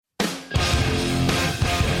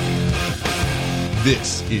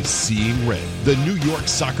This is Seeing Red, the New York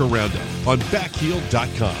Soccer Roundup on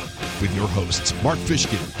Backheel.com with your hosts Mark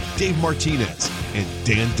Fishkin, Dave Martinez, and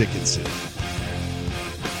Dan Dickinson.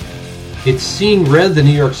 It's Seeing Red, the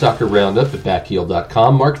New York Soccer Roundup at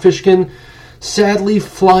Backheel.com. Mark Fishkin, sadly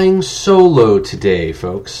flying solo today,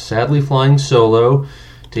 folks. Sadly flying solo.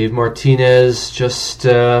 Dave Martinez, just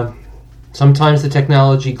sometimes the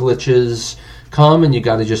technology glitches come and you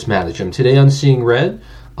got to just manage them. Today on Seeing Red,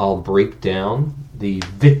 I'll break down the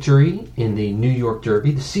victory in the New York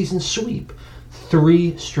Derby, the season sweep.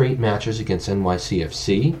 3 straight matches against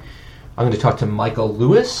NYCFC. I'm going to talk to Michael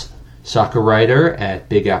Lewis, soccer writer at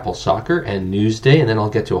Big Apple Soccer and Newsday, and then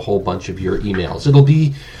I'll get to a whole bunch of your emails. It'll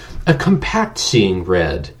be a compact Seeing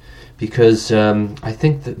Red because I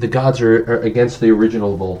think that the gods are against the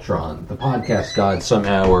original Voltron. The podcast gods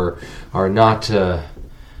somehow are not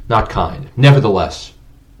kind. Nevertheless,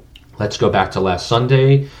 let's go back to last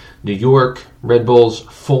Sunday. New York, Red Bulls,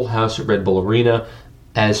 full house at Red Bull Arena.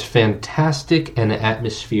 As fantastic an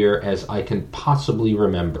atmosphere as I can possibly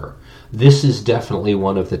remember. This is definitely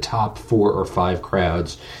one of the top 4 or 5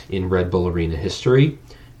 crowds in Red Bull Arena history.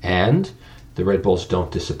 And the Red Bulls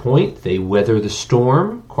don't disappoint. They weather the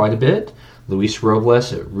storm quite a bit. Luis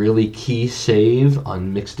Robles, a really key save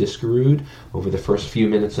on Mix Diskerud over the first few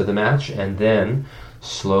minutes of the match. And then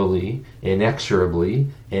slowly, inexorably,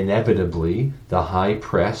 inevitably, the high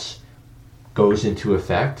press goes into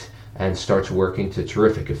effect and starts working to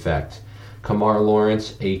terrific effect. Kamar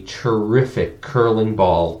Lawrence, a terrific curling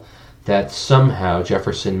ball that somehow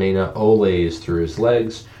Jefferson Mena olays through his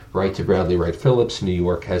legs, right to Bradley Wright Phillips. New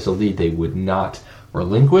York has a lead they would not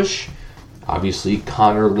relinquish. Obviously,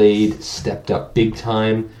 Connor Lade stepped up big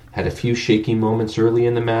time, had a few shaky moments early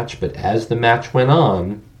in the match, but as the match went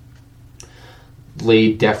on,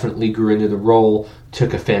 Lade definitely grew into the role,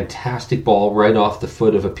 took a fantastic ball right off the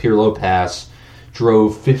foot of a Pirlo pass,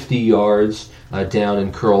 drove 50 yards down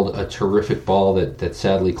and curled a terrific ball that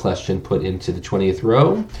sadly Kljestan put into the 20th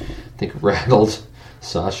row. I think rattled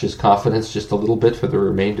Sasha's confidence just a little bit for the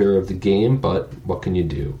remainder of the game, but what can you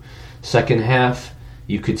do? Second half,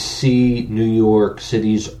 you could see New York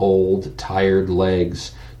City's old, tired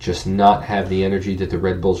legs just not have the energy that the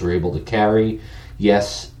Red Bulls were able to carry.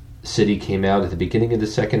 Yes, City came out at the beginning of the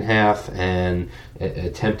second half and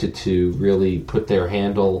attempted to really put their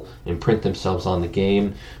handle, imprint themselves on the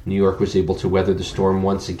game. New York was able to weather the storm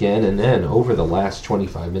once again, and then over the last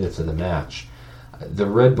 25 minutes of the match, the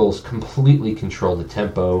Red Bulls completely controlled the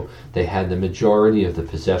tempo. They had the majority of the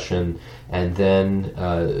possession, and then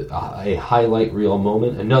a highlight reel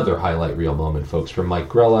moment, another highlight reel moment, folks, from Mike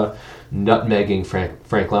Grella, nutmegging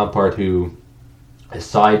Frank Lampard, who,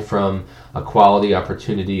 aside from a quality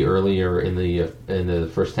opportunity earlier in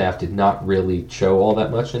the first half, did not really show all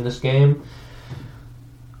that much in this game.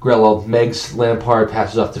 Grella megs Lampard,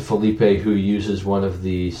 passes off to Felipe, who uses one of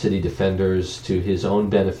the City defenders to his own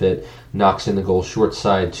benefit, knocks in the goal short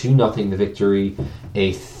side, 2-0 the victory.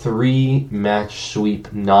 A 3-match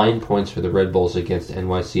sweep, 9 points for the Red Bulls against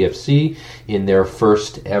NYCFC in their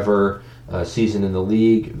first ever season in the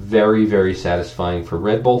league. Very, very satisfying for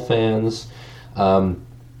Red Bull fans.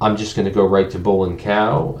 I'm just going to go right to Bull and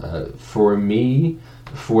Cow. For me,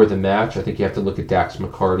 for the match, I think you have to look at Dax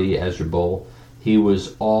McCarty as your Bull. He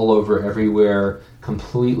was all over everywhere,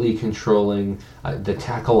 completely controlling. The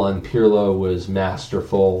tackle on Pirlo was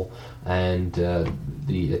masterful, and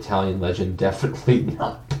the Italian legend definitely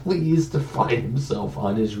not pleased to find himself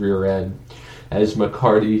on his rear end as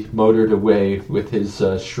McCarty motored away with his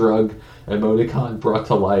shrug emoticon brought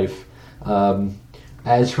to life.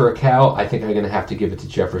 As for a Cow, I think I'm going to have to give it to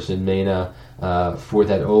Jefferson Mena for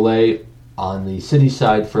that Ole. On the City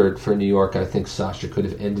side for New York, I think Sasha could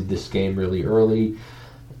have ended this game really early.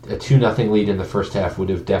 A 2-0 lead in the first half would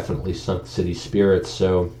have definitely sunk City spirits,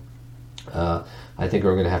 so I think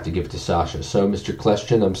we're going to have to give it to Sasha. So, Mr.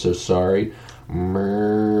 Kljestan, I'm so sorry.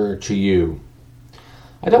 To you.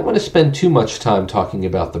 I don't want to spend too much time talking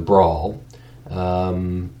about the brawl.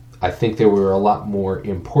 I think there were a lot more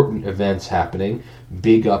important events happening.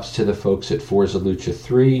 Big ups to the folks at Forza Lucha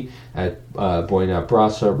 3 at Buena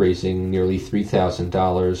Brasa, raising nearly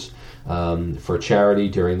 $3,000 for charity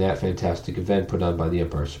during that fantastic event put on by the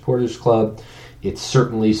Empire Supporters Club. It's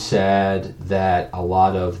certainly sad that a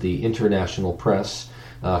lot of the international press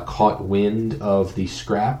caught wind of the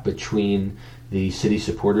scrap between the City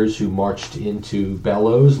supporters who marched into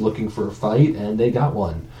Bellows looking for a fight, and they got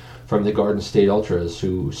one from the Garden State Ultras,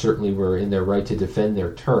 who certainly were in their right to defend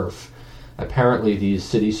their turf. Apparently these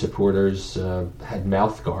City supporters had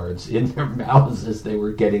mouth guards in their mouths as they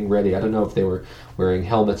were getting ready. I don't know if they were wearing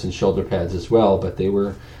helmets and shoulder pads as well, but they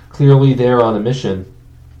were clearly there on a mission.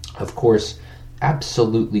 Of course,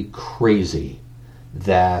 absolutely crazy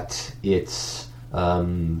that it's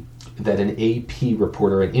that an AP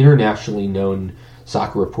reporter, an internationally known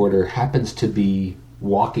soccer reporter, happens to be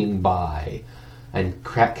walking by and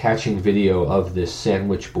catching video of this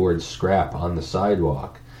sandwich board scrap on the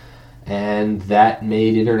sidewalk. And that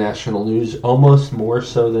made international news almost more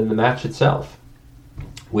so than the match itself,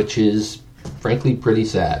 which is frankly pretty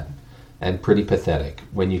sad and pretty pathetic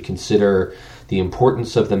when you consider the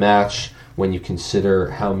importance of the match, when you consider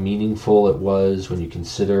how meaningful it was, when you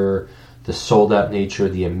consider the sold-out nature,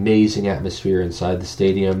 the amazing atmosphere inside the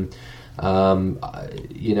stadium.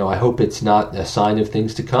 I hope it's not a sign of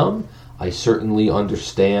things to come. I certainly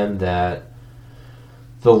understand that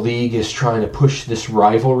the league is trying to push this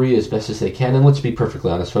rivalry as best as they can, and let's be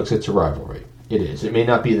perfectly honest, folks, it's a rivalry. It is. It may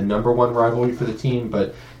not be the number one rivalry for the team,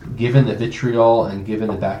 but given the vitriol and given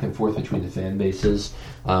the back and forth between the fan bases,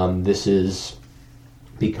 this has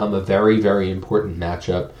become a very, very important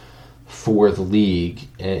matchup for the league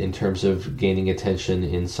in terms of gaining attention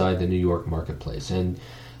inside the New York marketplace. And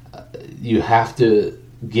you have to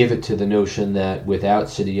give it to the notion that without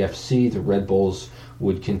City FC, the Red Bulls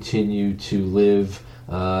would continue to live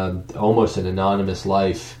almost an anonymous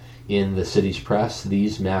life in the city's press.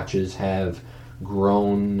 These matches have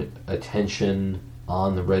grown attention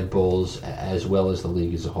on the Red Bulls as well as the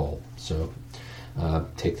league as a whole. So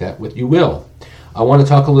take that what you will. I want to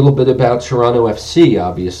talk a little bit about Toronto FC.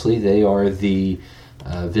 Obviously, they are the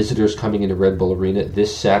visitors coming into Red Bull Arena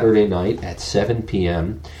this Saturday night at 7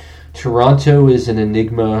 p.m. Toronto is an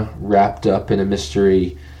enigma wrapped up in a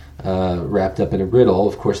mystery, wrapped up in a riddle.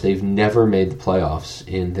 Of course, they've never made the playoffs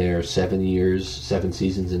in their 7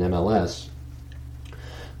 seasons in MLS.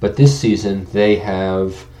 But this season, they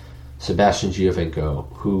have Sebastian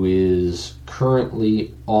Giovinco, who is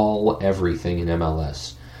currently everything in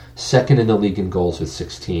MLS. Second in the league in goals with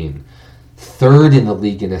 16. Third in the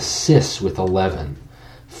league in assists with 11.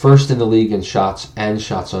 First in the league in shots and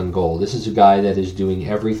shots on goal. This is a guy that is doing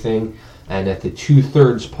everything, and at the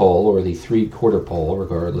 2/3 poll, or the 3/4 poll,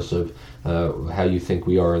 regardless of how you think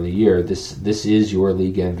we are in the year, this is your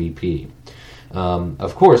league MVP.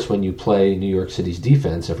 Of course, when you play New York City's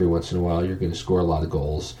defense every once in a while, you're going to score a lot of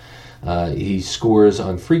goals. He scores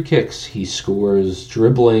on free kicks, he scores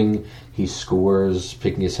dribbling, he scores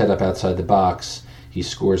picking his head up outside the box, he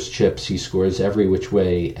scores chips, he scores every which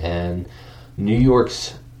way, and New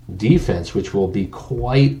York's defense, which will be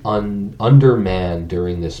quite undermanned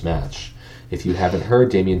during this match. If you haven't heard,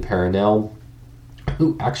 Damien Paranel,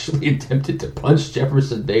 who actually attempted to punch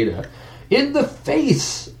Jefferson Beta in the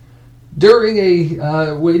face during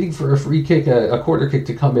waiting for a free kick, a corner kick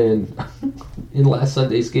to come in last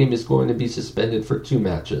Sunday's game, is going to be suspended for 2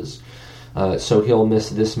 matches. So he'll miss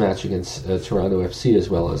this match against Toronto FC as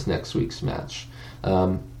well as next week's match.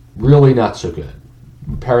 Really not so good.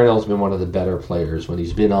 Paranel's been one of the better players when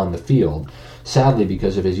he's been on the field. Sadly,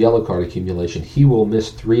 because of his yellow card accumulation, he will miss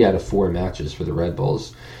 3 out of 4 matches for the Red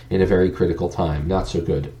Bulls in a very critical time. Not so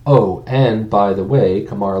good. Oh, and by the way,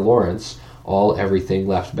 Kemar Lawrence, everything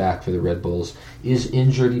left back for the Red Bulls, is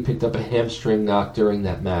injured. He picked up a hamstring knock during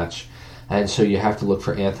that match, and so you have to look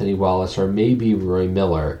for Anthony Wallace or maybe Roy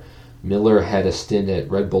Miller. Miller had a stint at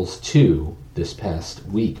Red Bulls 2 this past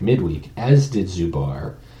week, midweek, as did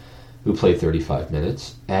Zubar, who played 35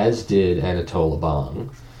 minutes, as did Anatole Bang.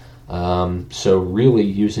 So really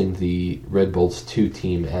using the Red Bulls 2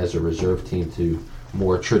 team as a reserve team to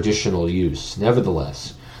more traditional use.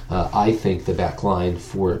 Nevertheless, I think the back line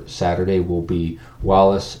for Saturday will be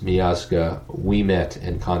Wallace, Miazga, Ouimet,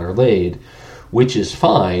 and Connor Lade, which is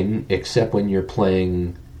fine, except when you're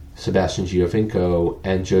playing Sebastian Giovinco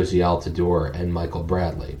and Josie Altidore and Michael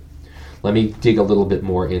Bradley. Let me dig a little bit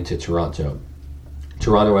more into Toronto.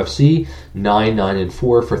 Toronto FC, 9-9-4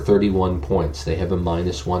 for 31 points. They have a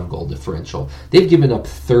 -1 goal differential. They've given up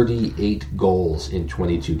 38 goals in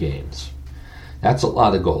 22 games. That's a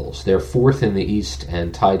lot of goals. They're 4th in the East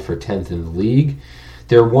and tied for 10th in the league.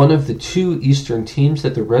 They're one of the 2 Eastern teams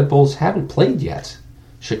that the Red Bulls haven't played yet,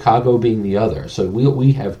 Chicago being the other. So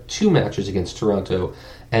we have 2 matches against Toronto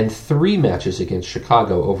and 3 matches against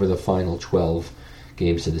Chicago over the final 12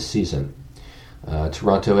 games of the season.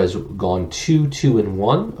 Toronto has gone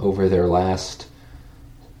 2-2-1 over their last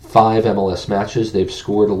 5 MLS matches. They've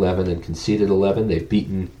scored 11 and conceded 11. They've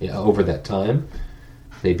beaten over that time.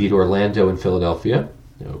 They beat Orlando and Philadelphia.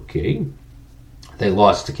 Okay. They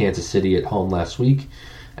lost to Kansas City at home last week,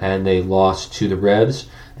 and they lost to the Revs,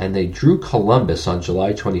 and they drew Columbus on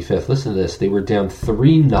July 25th. Listen to this. They were down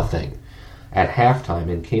 3-0 at halftime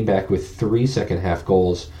and came back with 3 second-half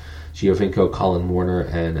goals Giovinco, Colin Warner,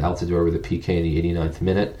 and Altidore with a PK in the 89th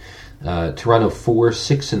minute. Toronto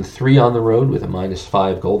 4-6-3 on the road with a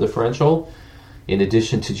 -5 goal differential. In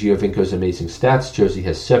addition to Giovinco's amazing stats, Josie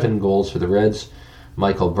has 7 goals for the Reds.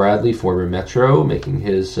 Michael Bradley, former Metro, making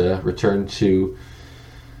his return to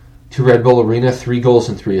Red Bull Arena, 3 goals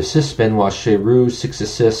and 3 assists. Benoit Cheroux, 6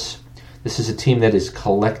 assists. This is a team that is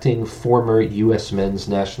collecting former U.S. men's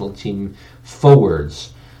national team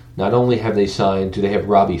forwards. Not only do they have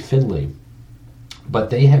Robbie Findlay, but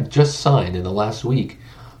they have just signed in the last week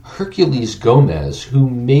Herculez Gomez, who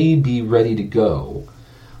may be ready to go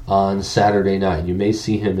on Saturday night. You may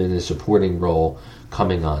see him in a supporting role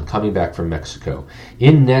coming back from Mexico.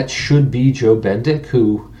 In net should be Joe Bendik,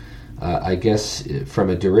 who I guess from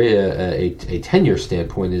a tenure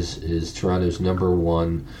standpoint is Toronto's number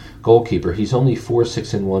one goalkeeper. He's only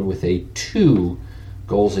 4-6-1 with a 2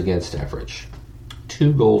 goals against average.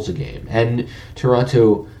 2 goals a game. And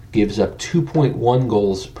Toronto gives up 2.1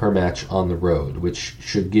 goals per match on the road, which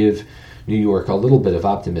should give New York a little bit of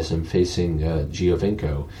optimism facing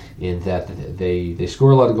Giovinco, in that they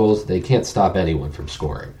score a lot of goals. They can't stop anyone from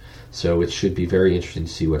scoring. So it should be very interesting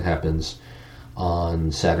to see what happens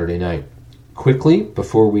on Saturday night. Quickly,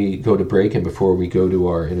 before we go to break and before we go to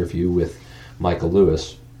our interview with Michael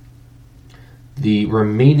Lewis, the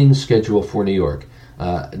remaining schedule for New York.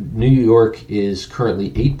 New York is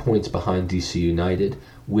currently 8 points behind DC United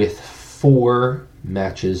with 4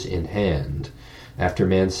 matches in hand, after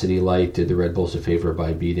Man City Light did the Red Bulls a favor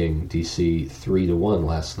by beating DC 3-1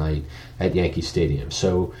 last night at Yankee Stadium.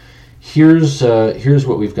 So here's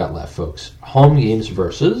what we've got left, folks. Home games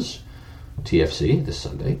versus TFC this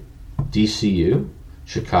Sunday, DCU,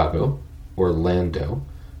 Chicago, Orlando,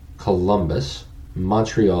 Columbus,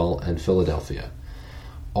 Montreal, and Philadelphia.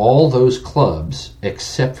 All those clubs,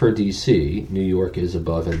 except for DC, New York is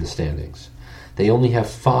above in the standings. They only have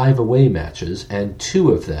 5 away matches, and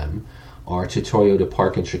 2 of them are to Toyota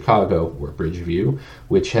Park in Chicago, or Bridgeview,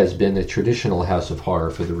 which has been a traditional house of horror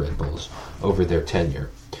for the Red Bulls over their tenure.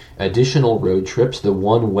 Additional road trips, the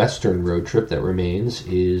one western road trip that remains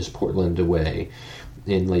is Portland away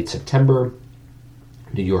in late September.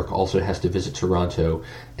 New York also has to visit Toronto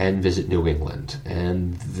and visit New England.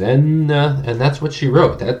 And then, and that's what she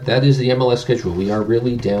wrote. That is the MLS schedule. We are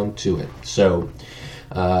really down to it. So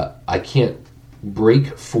I can't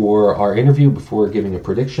break for our interview before giving a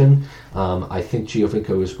prediction. I think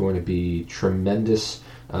Giovinco is going to be tremendous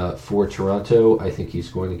for Toronto. I think he's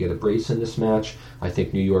going to get a brace in this match. I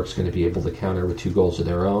think New York's going to be able to counter with 2 goals of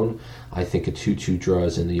their own. I think a 2-2 draw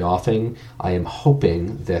is in the offing. I am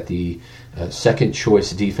hoping that the second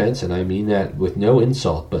choice defense, and I mean that with no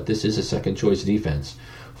insult, but this is a second choice defense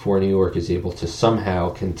for New York, is able to somehow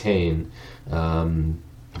contain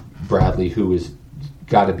Bradley, who has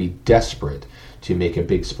got to be desperate to make a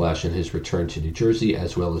big splash in his return to New Jersey,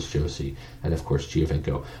 as well as Josie and, of course,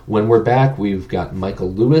 Giovinco. When we're back, we've got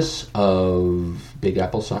Michael Lewis of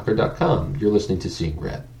BigAppleSoccer.com. You're listening to Seeing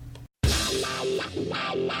Red.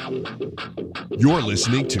 You're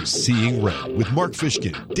listening to Seeing Red with Mark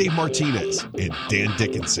Fishkin, Dave Martinez, and Dan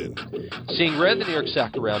Dickinson. Seeing Red, the New York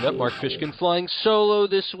Soccer Roundup. Mark Fishkin flying solo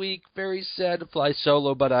this week. Very sad to fly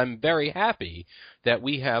solo, but I'm very happy that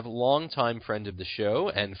we have longtime friend of the show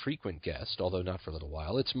and frequent guest, although not for a little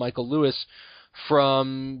while. It's Michael Lewis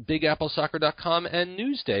from BigAppleSoccer.com and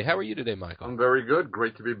Newsday. How are you today, Michael? I'm very good.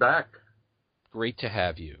 Great to be back. Great to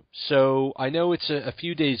have you. So I know it's a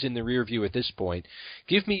few days in the rear view at this point.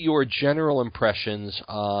 Give me your general impressions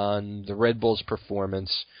on the Red Bulls'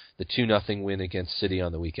 performance, the 2-0 win against City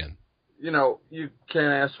on the weekend. You know, you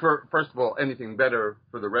can't ask for, first of all, anything better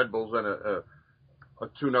for the Red Bulls than a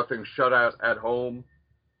 2-0 shutout at home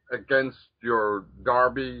against your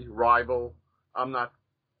derby rival. I'm not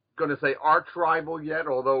going to say arch rival yet,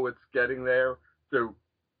 although it's getting there, to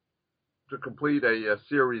complete a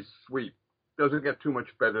series sweep. Doesn't get too much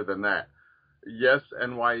better than that. Yes,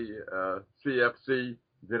 NYCFC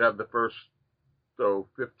did have the first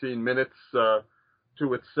 15 minutes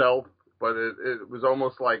to itself, but it was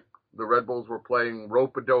almost like the Red Bulls were playing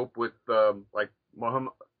rope-a-dope with like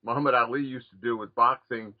Muhammad Ali used to do with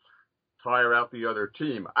boxing, tire out the other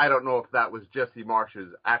team. I don't know if that was Jesse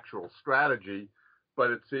Marsh's actual strategy,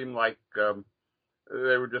 but it seemed like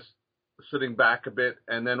they were just sitting back a bit,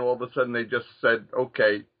 and then all of a sudden they just said,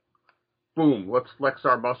 okay, boom, let's flex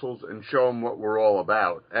our muscles and show them what we're all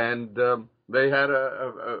about. And they had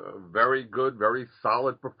a very good, very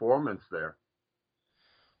solid performance there.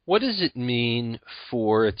 What does it mean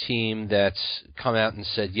for a team that's come out and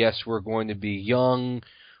said, yes, we're going to be young,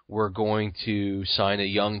 we're going to sign a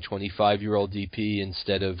young 25-year-old DP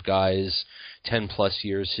instead of guys 10-plus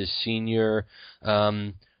years his senior?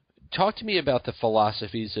 talk to me about the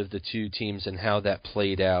philosophies of the two teams and how that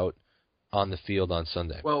played out on the field on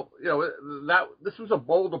Sunday. Well, this was a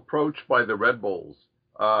bold approach by the Red Bulls.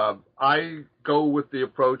 I go with the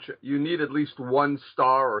approach, you need at least one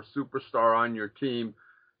star or superstar on your team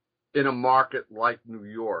in a market like New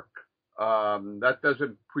York. That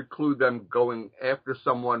doesn't preclude them going after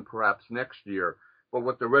someone perhaps next year. But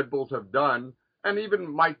what the Red Bulls have done, and even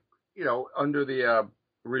Mike, under the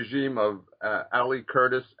regime of Ali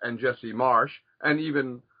Curtis and Jesse Marsh, and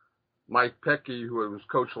even Mike Pecky, who was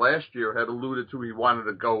coach last year, had alluded to he wanted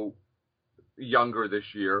to go younger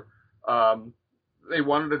this year. They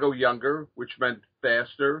wanted to go younger, which meant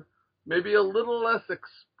faster, maybe a little less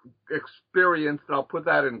experienced, and I'll put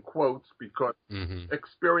that in quotes because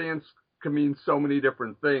experience can mean so many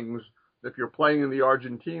different things. If you're playing in the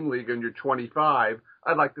Argentine League and you're 25,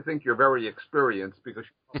 I'd like to think you're very experienced because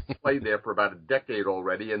you've played there for about a decade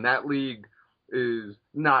already, and that league is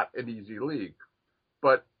not an easy league.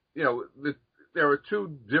 But, there are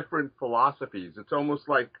two different philosophies. It's almost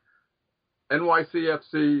like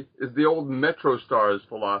NYCFC is the old Metro Stars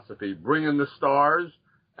philosophy. Bring in the stars,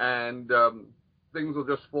 and things will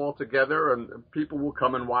just fall together, and people will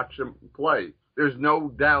come and watch them play. There's no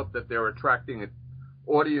doubt that they're attracting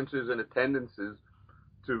audiences and attendances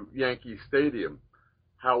to Yankee Stadium.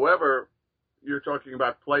 However, you're talking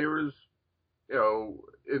about players,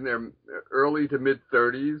 in their early to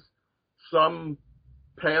mid-30s, some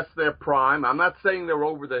past their prime. I'm not saying they're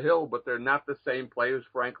over the hill, but they're not the same players.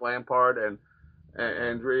 Frank Lampard and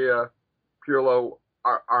Andrea Pirlo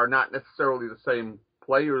are not necessarily the same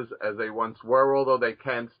players as they once were, although they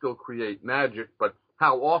can still create magic. But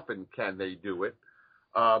how often can they do it?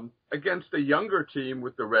 Against a younger team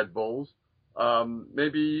with the Red Bulls,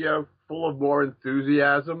 maybe full of more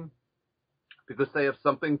enthusiasm because they have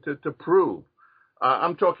something to prove.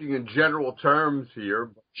 I'm talking in general terms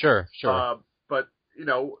here. Sure. But,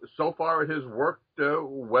 so far it has worked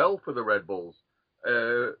well for the Red Bulls.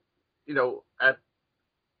 At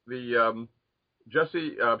the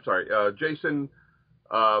Jason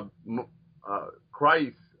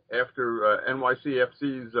Kreis, after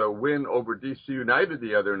NYCFC's win over DC United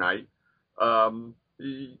the other night,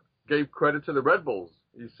 he gave credit to the Red Bulls.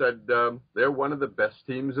 He said they're one of the best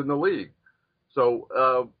teams in the league. So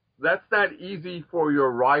that's not easy for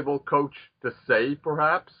your rival coach to say,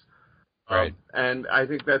 perhaps. Right. And I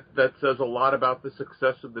think that says a lot about the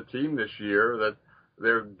success of the team this year, that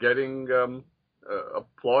they're getting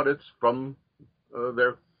plaudits from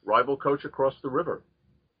their rival coach across the river.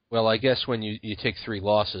 Well, I guess when you take 3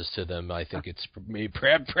 losses to them, I think it's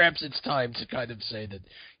perhaps it's time to kind of say that,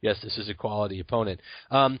 yes, this is a quality opponent.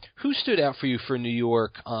 Who stood out for you for New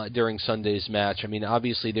York during Sunday's match? I mean,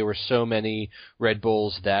 obviously there were so many Red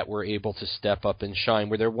Bulls that were able to step up and shine.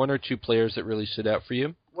 Were there one or two players that really stood out for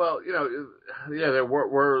you? Well, there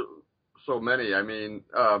were so many. I mean,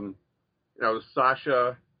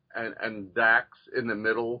 Sasha and Dax in the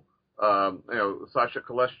middle. Sasha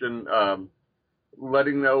Kaleshtin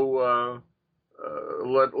letting Pirlo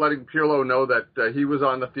know that he was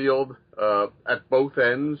on the field at both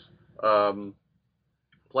ends,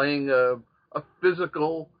 playing a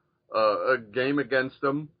physical game against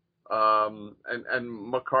them, and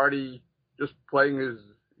McCarty just playing his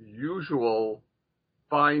usual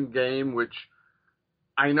fine game, which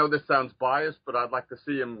I know this sounds biased, but I'd like to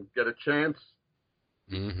see him get a chance.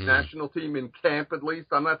 National team in camp, at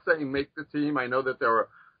least. I'm not saying make the team. I know that there are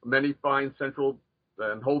many fine central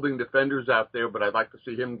and holding defenders out there, but I'd like to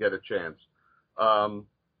see him get a chance. The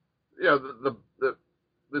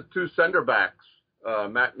two center backs,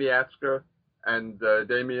 Matt Miazga and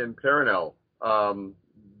Damian Perenel,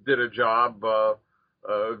 did a job.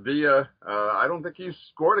 Villa, I don't think he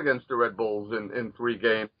scored against the Red Bulls in 3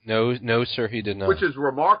 games. No, sir, he did not. Which is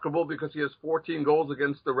remarkable because he has 14 goals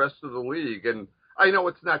against the rest of the league. And I know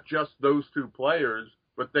it's not just those 2 players,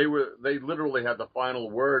 but they literally had the final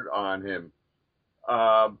word on him.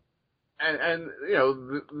 There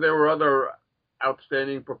were other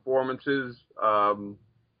outstanding performances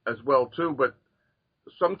as well too. But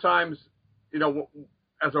sometimes,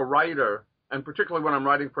 as a writer, and particularly when I'm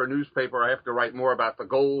writing for a newspaper, I have to write more about the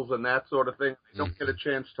goals and that sort of thing. I don't get a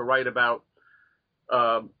chance to write about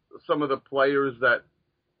some of the players that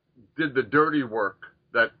did the dirty work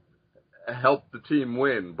that helped the team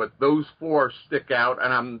win. But those 4 stick out,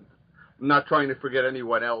 and I'm not trying to forget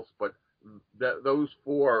anyone else, but those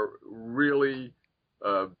 4 really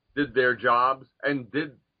did their jobs and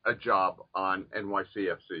did a job on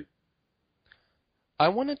NYCFC. I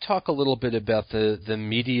want to talk a little bit about the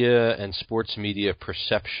media and sports media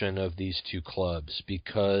perception of these 2 clubs,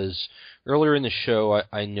 because earlier in the show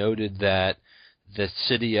I noted that that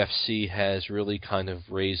City FC has really kind of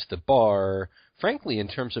raised the bar, frankly, in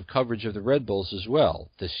terms of coverage of the Red Bulls as well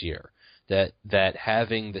this year. That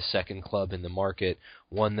having the second club in the market,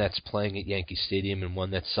 one that's playing at Yankee Stadium and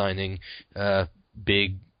one that's signing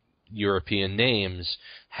big European names,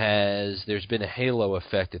 there's been a halo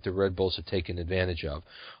effect that the Red Bulls have taken advantage of.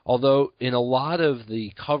 Although in a lot of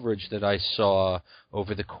the coverage that I saw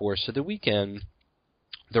over the course of the weekend,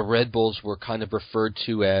 the Red Bulls were kind of referred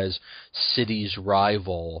to as City's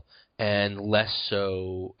rival and less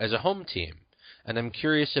so as a home team. And I'm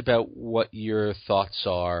curious about what your thoughts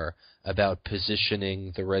are about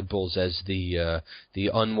positioning the Red Bulls as the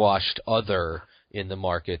unwashed other in the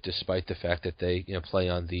market, despite the fact that they play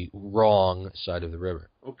on the wrong side of the river.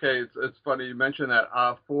 Okay, it's funny you mentioned that.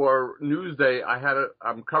 For Newsday,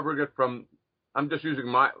 I'm covering it from. I'm just using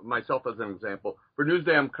myself as an example. For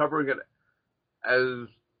Newsday, I'm covering it as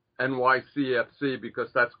NYCFC because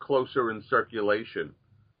that's closer in circulation.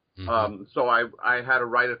 Mm-hmm. So I had to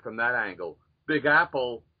write it from that angle. Big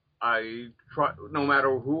Apple, I try, no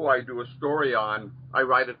matter who I do a story on, I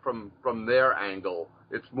write it from their angle.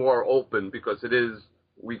 It's more open because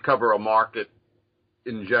we cover a market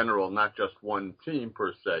in general, not just one team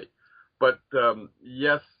per se. But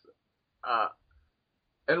yes,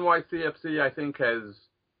 NYCFC I think has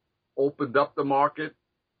opened up the market,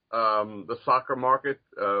 the soccer market,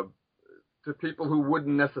 to people who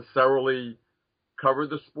wouldn't necessarily cover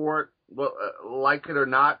the sport. Well, like it or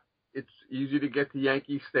not, it's easy to get to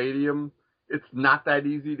Yankee Stadium. It's not that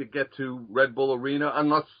easy to get to Red Bull Arena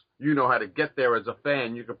unless you know how to get there as a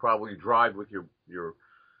fan. You could probably drive with your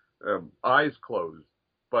eyes closed.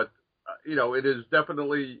 But, it has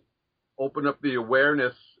definitely opened up the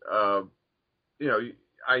awareness. I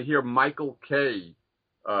hear Michael Kay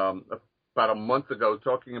about a month ago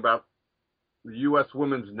talking about the U.S.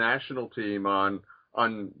 women's national team on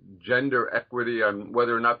gender equity, on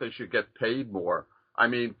whether or not they should get paid more. I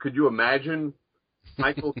mean, could you imagine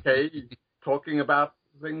Michael Kay talking about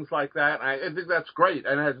things like that? I think that's great,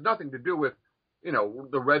 and it has nothing to do with,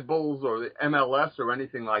 the Red Bulls or the MLS or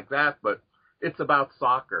anything like that, but it's about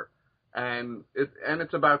soccer, and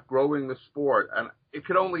it's about growing the sport, and it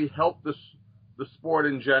could only help the sport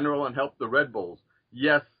in general and help the Red Bulls.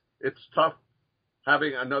 Yes, it's tough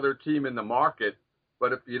having another team in the market,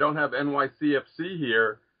 but if you don't have NYCFC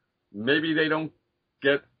here, maybe they don't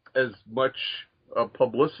get as much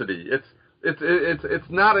publicity. It's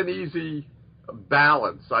not an easy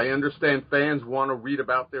balance. I understand fans want to read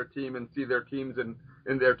about their team and see their teams and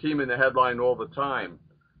their team in the headline all the time.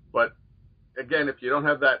 But again, if you don't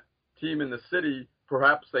have that team in the city,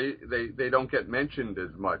 perhaps they don't get mentioned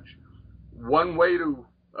as much. One way to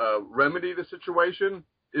remedy the situation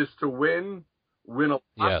is to win a lot,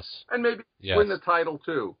 yes, and maybe win the title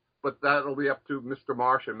too. But that'll be up to Mr.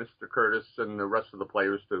 Marsh and Mr. Curtis and the rest of the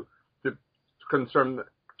players to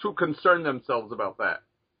concern themselves about that.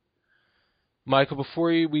 Michael, before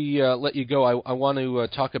we let you go, I want to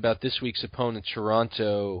talk about this week's opponent,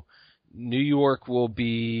 Toronto. New York will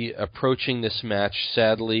be approaching this match,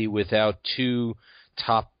 sadly, without two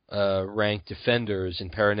top-ranked defenders, in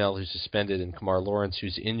Paranel, who's suspended, and Kamar Lawrence,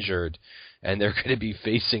 who's injured. And they're going to be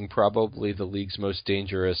facing probably the league's most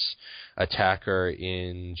dangerous attacker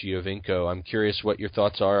in Giovinco. I'm curious what your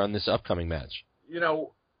thoughts are on this upcoming match.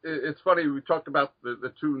 It's funny, we talked about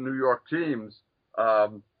the two New York teams.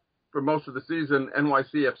 For most of the season,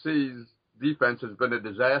 NYCFC's defense has been a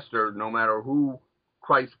disaster no matter who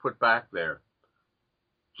Christ put back there.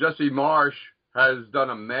 Jesse Marsh has done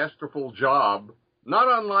a masterful job, not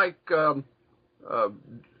unlike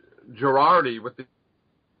Girardi with the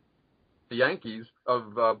Yankees,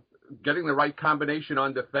 of getting the right combination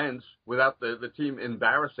on defense without the team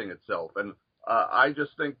embarrassing itself. And I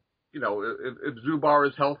just think, if Zubar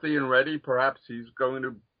is healthy and ready, perhaps he's going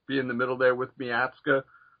to be in the middle there with Miazga.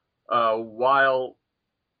 While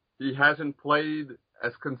he hasn't played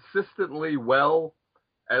as consistently well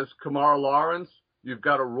as Kamar Lawrence, you've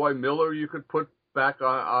got a Roy Miller you could put back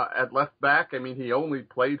at left back. I mean, he only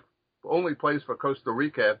plays for Costa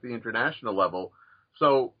Rica at the international level.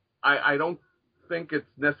 So I don't think it's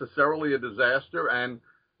necessarily a disaster. And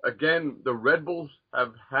again, the Red Bulls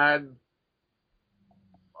have had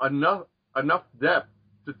enough depth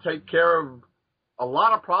to take care of a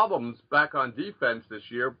lot of problems back on defense this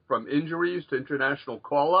year, from injuries to international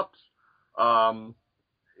call-ups. I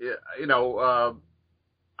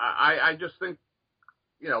just think,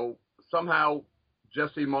 somehow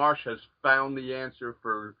Jesse Marsh has found the answer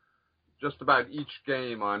for just about each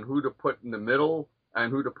game on who to put in the middle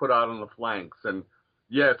and who to put out on the flanks. And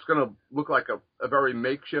yeah, it's going to look like a very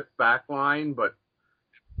makeshift back line, but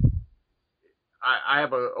I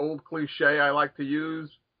have an old cliche I like to use.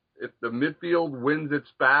 If the midfield wins its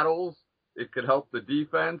battles, it could help the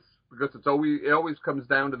defense because it always comes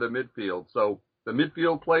down to the midfield. So the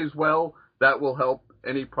midfield plays well, that will help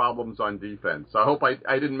any problems on defense. I hope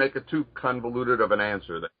I didn't make it too convoluted of an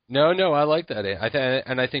answer there. No, I like that.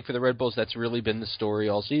 And I think for the Red Bulls, that's really been the story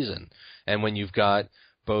all season. And when you've got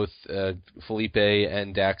both Felipe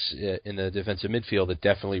and Dax in the defensive midfield, it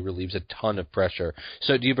definitely relieves a ton of pressure.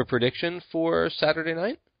 So do you have a prediction for Saturday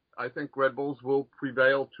night? I think Red Bulls will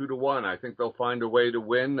prevail 2-1. I think they'll find a way to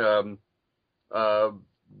win.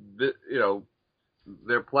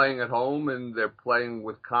 They're playing at home and they're playing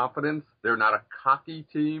with confidence. They're not a cocky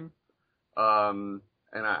team. And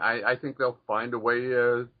I think they'll find a way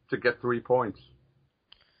to get 3 points.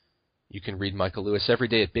 You can read Michael Lewis every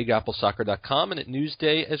day at BigAppleSoccer.com and at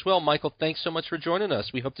Newsday as well. Michael, thanks so much for joining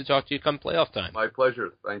us. We hope to talk to you come playoff time. My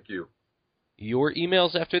pleasure. Thank you. Your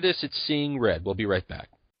emails after this, it's Seeing Red. We'll be right back.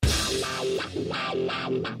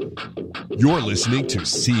 You're listening to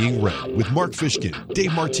Seeing Red with Mark Fishkin,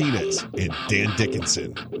 Dave Martinez, and Dan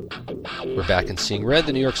Dickinson. We're back in Seeing Red,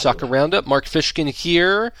 the New York Soccer Roundup. Mark Fishkin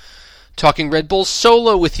here, talking Red Bulls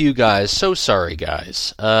solo with you guys. So sorry,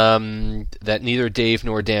 guys, that neither Dave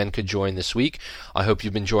nor Dan could join this week. I hope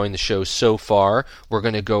you've been enjoying the show so far. We're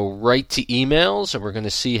going to go right to emails, and we're going to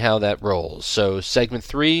see how that rolls. So segment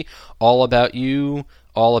 3, all about you,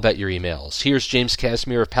 all about your emails. Here's James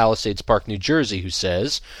Casimir of Palisades Park, New Jersey, who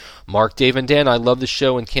says, Mark, Dave, and Dan, I love the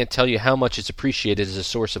show and can't tell you how much it's appreciated as a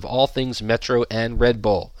source of all things Metro and Red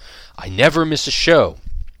Bull. I never miss a show.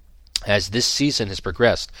 As this season has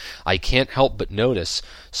progressed, I can't help but notice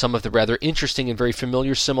some of the rather interesting and very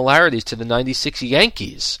familiar similarities to the 96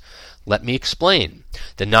 Yankees. Let me explain.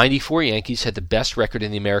 The 94 Yankees had the best record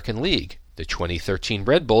in the American League. The 2013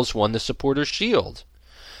 Red Bulls won the Supporters' Shield.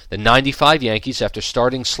 The 95 Yankees, after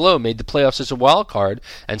starting slow, made the playoffs as a wild card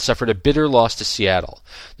and suffered a bitter loss to Seattle.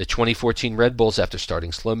 The 2014 Red Bulls, after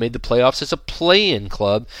starting slow, made the playoffs as a play-in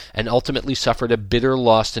club and ultimately suffered a bitter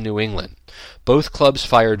loss to New England. Both clubs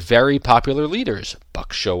fired very popular leaders,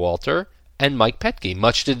 Buck Showalter and Mike Petke,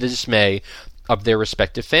 much to the dismay of their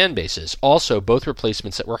respective fan bases. Also, both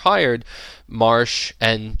replacements that were hired, Marsh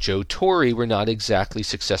and Joe Torre, were not exactly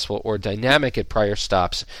successful or dynamic at prior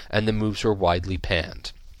stops, and the moves were widely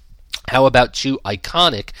panned. How about 2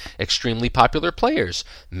 iconic, extremely popular players,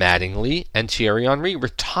 Mattingly and Thierry Henry,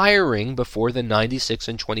 retiring before the 96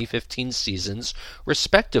 and 2015 seasons,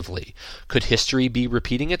 respectively? Could history be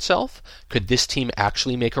repeating itself? Could this team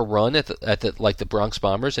actually make a run like the Bronx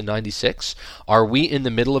Bombers in 96? Are we in the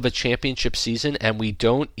middle of a championship season and we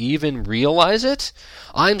don't even realize it?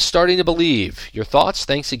 I'm starting to believe. Your thoughts?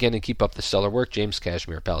 Thanks again and keep up the stellar work. James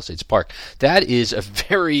Cashmere, Palisades Park. That is some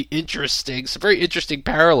very interesting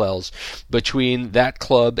parallels between that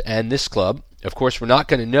club and this club. Of course, we're not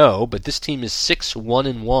going to know, but this team is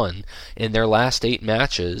 6-1-1 in their last 8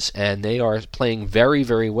 matches, and they are playing very,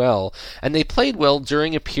 very well. And they played well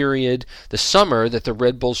during a period, the summer, that the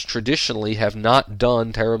Red Bulls traditionally have not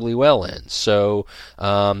done terribly well in. So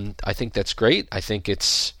I think that's great. I think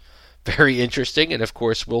it's very interesting, and of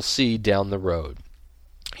course, we'll see down the road.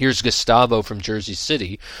 Here's Gustavo from Jersey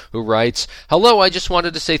City, who writes, Hello, I just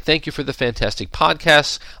wanted to say thank you for the fantastic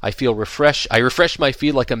podcast. I refresh my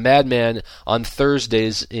feed like a madman on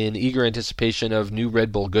Thursdays in eager anticipation of new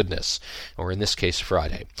Red Bull goodness, or in this case,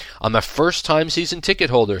 Friday. I'm a first-time season ticket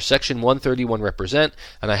holder, Section 131 represent,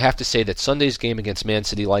 and I have to say that Sunday's game against Man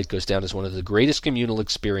City Light goes down as one of the greatest communal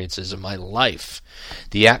experiences of my life.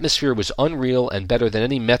 The atmosphere was unreal and better than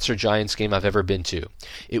any Mets or Giants game I've ever been to.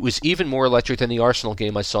 It was even more electric than the Arsenal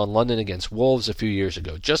game I saw in London against Wolves a few years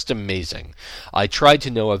ago. Just amazing. I tried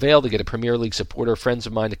to no avail to get a Premier League supporter, friends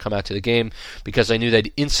of mine, to come out to the game because I knew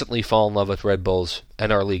they'd instantly fall in love with Red Bulls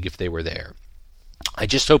and our league if they were there. I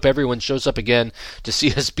just hope everyone shows up again to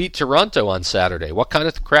see us beat Toronto on Saturday. What kind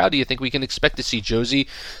of crowd do you think we can expect to see Josie,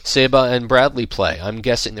 Seba, and Bradley play? I'm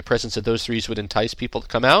guessing the presence of those 3 would entice people to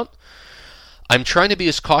come out. I'm trying to be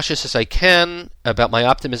as cautious as I can about my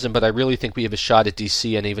optimism, but I really think we have a shot at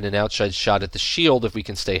DC and even an outside shot at the Shield if we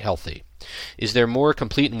can stay healthy. Is there more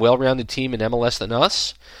complete and well-rounded team in MLS than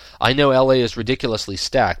us? I know LA is ridiculously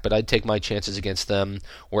stacked, but I'd take my chances against them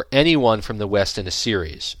or anyone from the West in a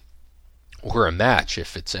series. Or a match,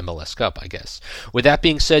 if it's MLS Cup, I guess. With that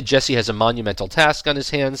being said, Jesse has a monumental task on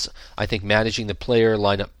his hands, I think, managing the player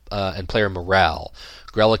lineup and player morale.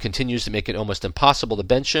 Grella continues to make it almost impossible to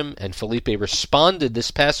bench him, and Felipe responded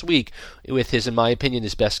this past week with his, in my opinion,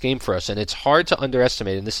 his best game for us. And it's hard to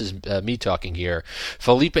underestimate, and this is me talking here,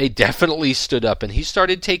 Felipe definitely stood up, and he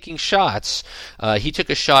started taking shots. He took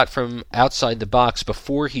a shot from outside the box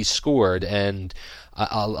before he scored, and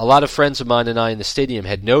a lot of friends of mine and I in the stadium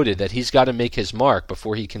had noted that he's got to make his mark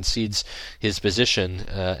before he concedes his position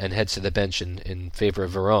and heads to the bench in favor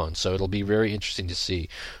of Veron. So it'll be very interesting to see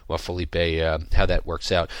what Felipe, how that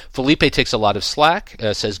works out. Felipe takes a lot of slack,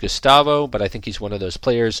 says Gustavo, but I think he's one of those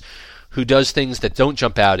players who does things that don't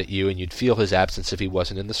jump out at you, and you'd feel his absence if he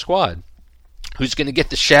wasn't in the squad. Who's going to get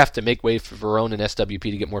the shaft to make way for Veron and SWP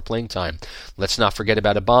to get more playing time? Let's not forget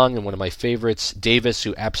about Abang and one of my favorites, Davis,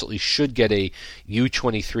 who absolutely should get a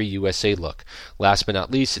U23 USA look. Last but not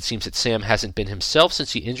least, it seems that Sam hasn't been himself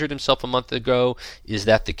since he injured himself a month ago. Is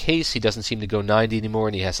that the case? He doesn't seem to go 90 anymore,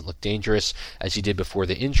 and he hasn't looked dangerous as he did before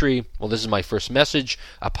the injury. Well, this is my first message.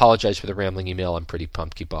 I apologize for the rambling email. I'm pretty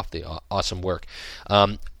pumped. Keep off the awesome work.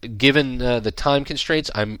 Given the time constraints,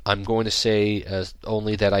 I'm going to say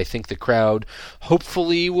only that I think the crowd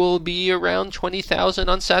hopefully will be around 20,000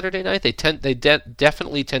 on Saturday night. They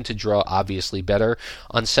definitely tend to draw obviously better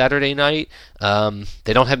on Saturday night.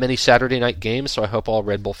 They don't have many Saturday night games, so I hope all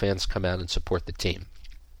Red Bull fans come out and support the team.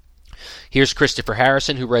 Here's Christopher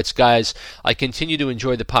Harrison, who writes, guys, I continue to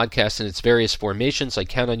enjoy the podcast in its various formations. I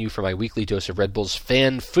count on you for my weekly dose of Red Bull's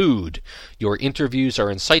fan food. Your interviews are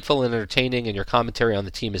insightful and entertaining, and your commentary on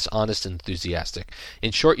the team is honest and enthusiastic.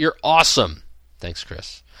 In short, you're awesome. Thanks,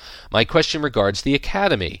 Chris. My question regards the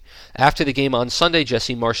academy. After the game on Sunday,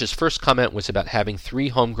 Jesse Marsh's first comment was about having 3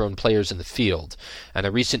 homegrown players in the field, and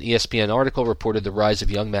a recent ESPN article reported the rise of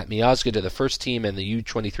young Matt Miazga to the first team and the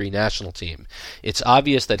U23 national team. It's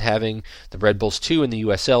obvious that having the Red Bulls 2 in the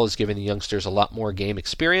USL is giving the youngsters a lot more game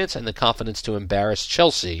experience and the confidence to embarrass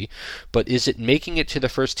Chelsea, but is it making it to the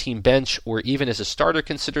first team bench or even as a starter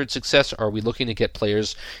considered success? Or are we looking to get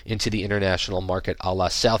players into the international market a la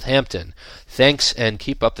Southampton? Thanks, and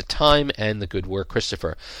keep up the time and the good work,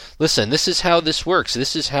 Christopher. Listen, this is how this works.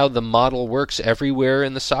 This is how the model works everywhere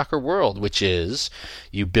in the soccer world, which is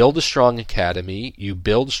you build a strong academy, you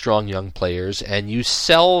build strong young players, and you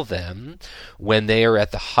sell them when they are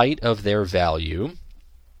at the height of their value,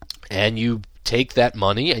 and you take that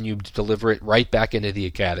money and you deliver it right back into the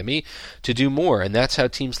academy to do more. And that's how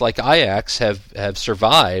teams like Ajax have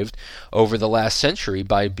survived over the last century,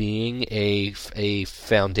 by being a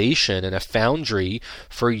foundation and a foundry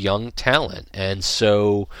for young talent. And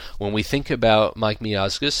so when we think about Matt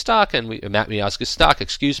Miazga's stock, and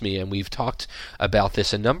we've talked about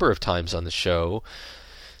this a number of times on the show,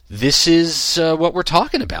 this is what we're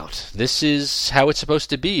talking about. This is how it's supposed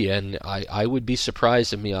to be, and I would be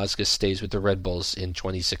surprised if Miazga stays with the Red Bulls in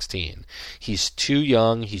 2016. He's too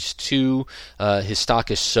young. His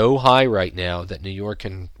stock is so high right now that New York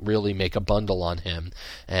can really make a bundle on him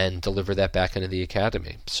and deliver that back into the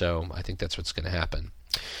academy. So I think that's what's going to happen.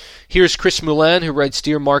 Here's Chris Moulin, who writes,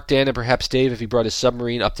 Dear Mark, Dan, and perhaps Dave, if he brought his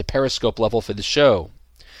submarine up to Periscope level for the show.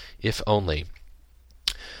 If only.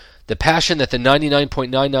 The passion that the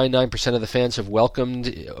 99.999% of the fans have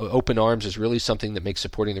welcomed open arms is really something that makes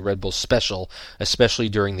supporting the Red Bulls special, especially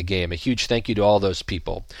during the game. A huge thank you to all those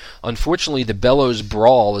people. Unfortunately, the Bellows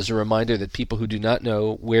brawl is a reminder that people who do not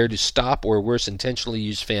know where to stop, or worse, intentionally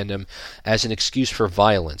use fandom as an excuse for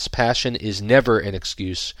violence. Passion is never an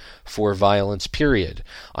excuse for violence, period.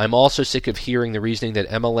 I'm also sick of hearing the reasoning that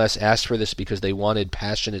MLS asked for this because they wanted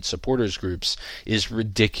passionate supporters groups is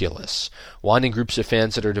ridiculous. Wanting groups of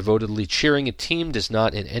fans that are devotedly cheering a team does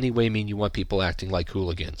not in any way mean you want people acting like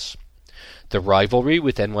hooligans. The rivalry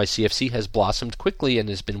with NYCFC has blossomed quickly and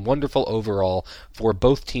has been wonderful overall for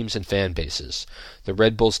both teams and fan bases. The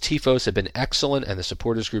Red Bulls tifos have been excellent, and the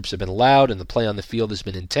supporters groups have been loud, and the play on the field has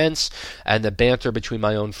been intense, and the banter between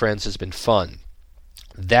my own friends has been fun.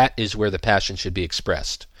 That is where the passion should be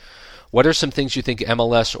expressed. What are some things you think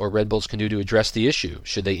MLS or Red Bulls can do to address the issue?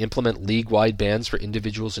 Should they implement league-wide bans for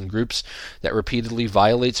individuals and groups that repeatedly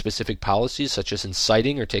violate specific policies, such as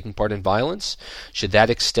inciting or taking part in violence? Should that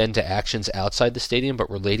extend to actions outside the stadium but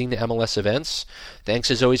relating to MLS events?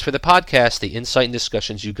 Thanks as always for the podcast. The insight and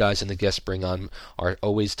discussions you guys and the guests bring on are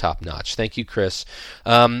always top-notch. Thank you, Chris.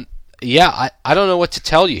 I don't know what to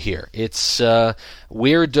tell you here. It's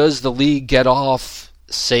where does the league get off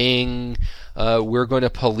saying we're going to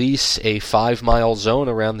police a 5-mile zone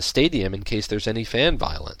around the stadium in case there's any fan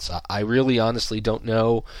violence? I really honestly don't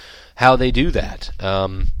know how they do that.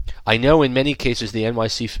 I know in many cases the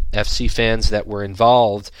NYCFC fans that were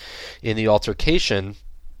involved in the altercation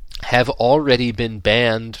have already been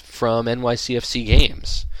banned from NYCFC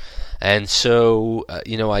games. And so,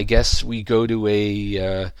 I guess we go to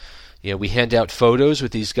we hand out photos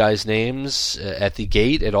with these guys' names at the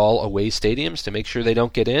gate at all away stadiums to make sure they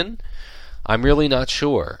don't get in. I'm really not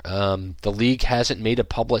sure. The league hasn't made a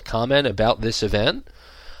public comment about this event.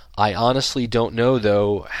 I honestly don't know,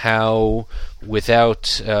 though, how,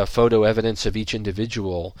 without photo evidence of each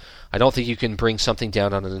individual, I don't think you can bring something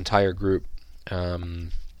down on an entire group.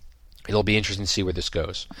 It'll be interesting to see where this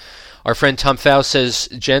goes. Our friend Tom Faust says,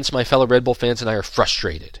 "Gents, my fellow Red Bull fans and I are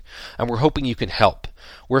frustrated, and we're hoping you can help.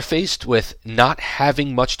 We're faced with not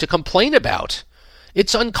having much to complain about.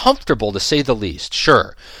 It's uncomfortable, to say the least.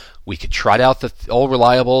 Sure, we could trot out the old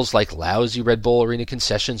reliables like lousy Red Bull Arena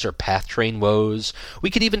concessions or path train woes. We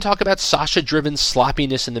could even talk about Sasha-driven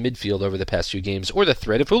sloppiness in the midfield over the past few games, or the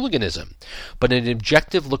threat of hooliganism. But an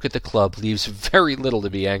objective look at the club leaves very little to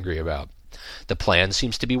be angry about. The plan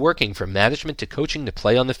seems to be working, from management to coaching to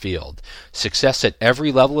play on the field. Success at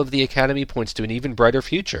every level of the academy points to an even brighter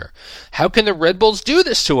future. How can the Red Bulls do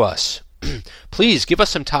this to us? Please give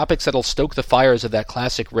us some topics that'll stoke the fires of that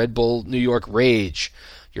classic Red Bull New York rage.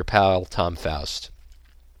 Your pal, Tom Faust."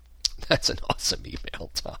 That's an awesome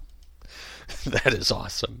email, Tom. That is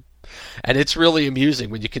awesome. And it's really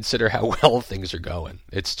amusing when you consider how well things are going.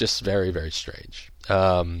 It's just very, very strange.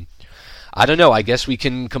 I don't know. I guess we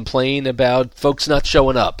can complain about folks not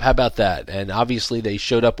showing up. How about that? And obviously they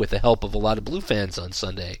showed up with the help of a lot of Blue fans on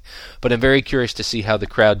Sunday. But I'm very curious to see how the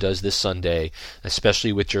crowd does this Sunday,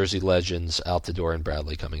 especially with Jersey legends Altidore and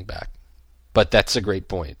Bradley coming back. But that's a great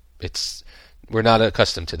point. We're not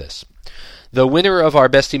accustomed to this. The winner of our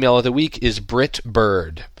best email of the week is Britt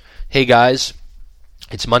Bird. "Hey guys,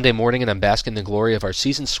 it's Monday morning and I'm basking in the glory of our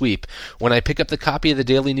season sweep when I pick up the copy of the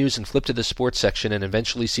Daily News and flip to the sports section and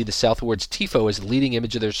eventually see the Southwards tifo as the leading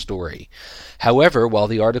image of their story. However, while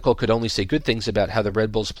the article could only say good things about how the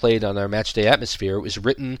Red Bulls played on our matchday atmosphere, it was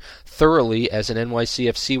written thoroughly as an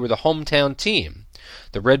NYCFC were the hometown team.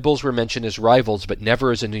 The Red Bulls were mentioned as rivals but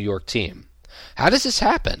never as a New York team. How does this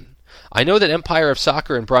happen? I know that Empire of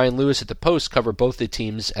Soccer and Brian Lewis at the Post cover both the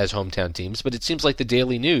teams as hometown teams, but it seems like the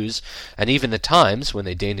Daily News and even the Times, when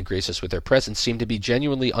they deign to grace us with their presence, seem to be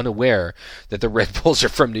genuinely unaware that the Red Bulls are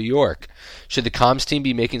from New York. Should the comms team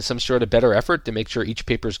be making some sort of better effort to make sure each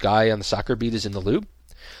paper's guy on the soccer beat is in the loop?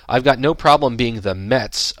 I've got no problem being the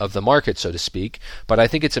Mets of the market, so to speak, but I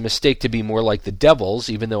think it's a mistake to be more like the Devils,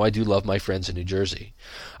 even though I do love my friends in New Jersey.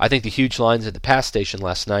 I think the huge lines at the PASS station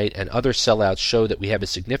last night and other sellouts show that we have a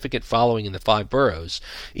significant following in the 5 boroughs,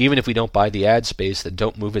 even if we don't buy the ad space that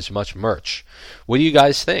don't move as much merch. What do you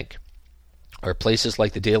guys think? Are places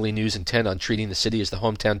like the Daily News intent on treating the city as the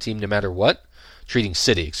hometown team no matter what? Treating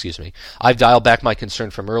City, excuse me. I've dialed back my concern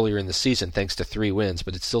from earlier in the season thanks to 3 wins,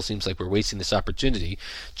 but it still seems like we're wasting this opportunity.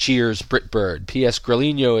 Cheers, Britt Bird. P.S.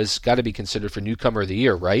 Grillino has got to be considered for Newcomer of the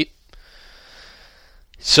Year, right?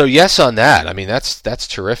 So yes on that. I mean, that's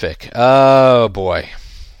terrific. Oh, boy.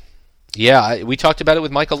 Yeah, we talked about it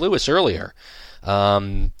with Michael Lewis earlier.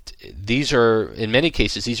 These are, in many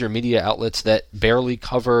cases, these are media outlets that barely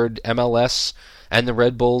covered MLS and the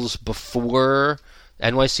Red Bulls before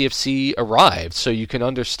NYCFC arrived, so you can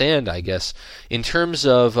understand, I guess, in terms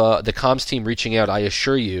of the comms team reaching out. I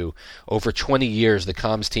assure you, over 20 years, the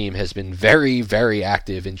comms team has been very, very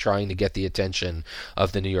active in trying to get the attention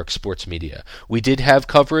of the New York sports media. We did have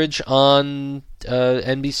coverage on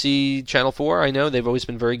NBC Channel 4. I know they've always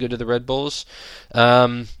been very good to the Red Bulls.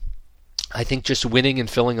 I think just winning and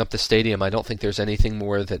filling up the stadium, I don't think there's anything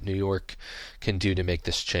more that New York can do to make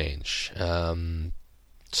this change.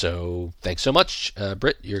 So thanks so much,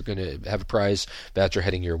 Britt. You're going to have a prize voucher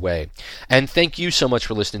heading your way. And thank you so much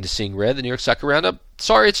for listening to Seeing Red, the New York Soccer Roundup.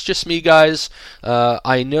 Sorry it's just me, guys.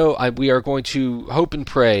 I know we are going to hope and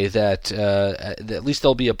pray that at least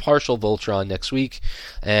there'll be a partial Voltron next week.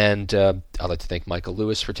 And I'd like to thank Michael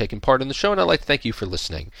Lewis for taking part in the show, and I'd like to thank you for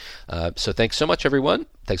listening. So thanks so much, everyone.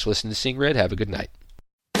 Thanks for listening to Seeing Red. Have a good night.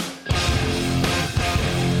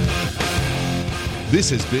 This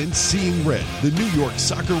has been Seeing Red, the New York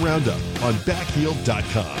Soccer Roundup on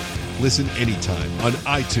Backheel.com. Listen anytime on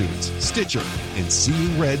iTunes, Stitcher, and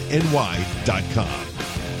SeeingRedNY.com.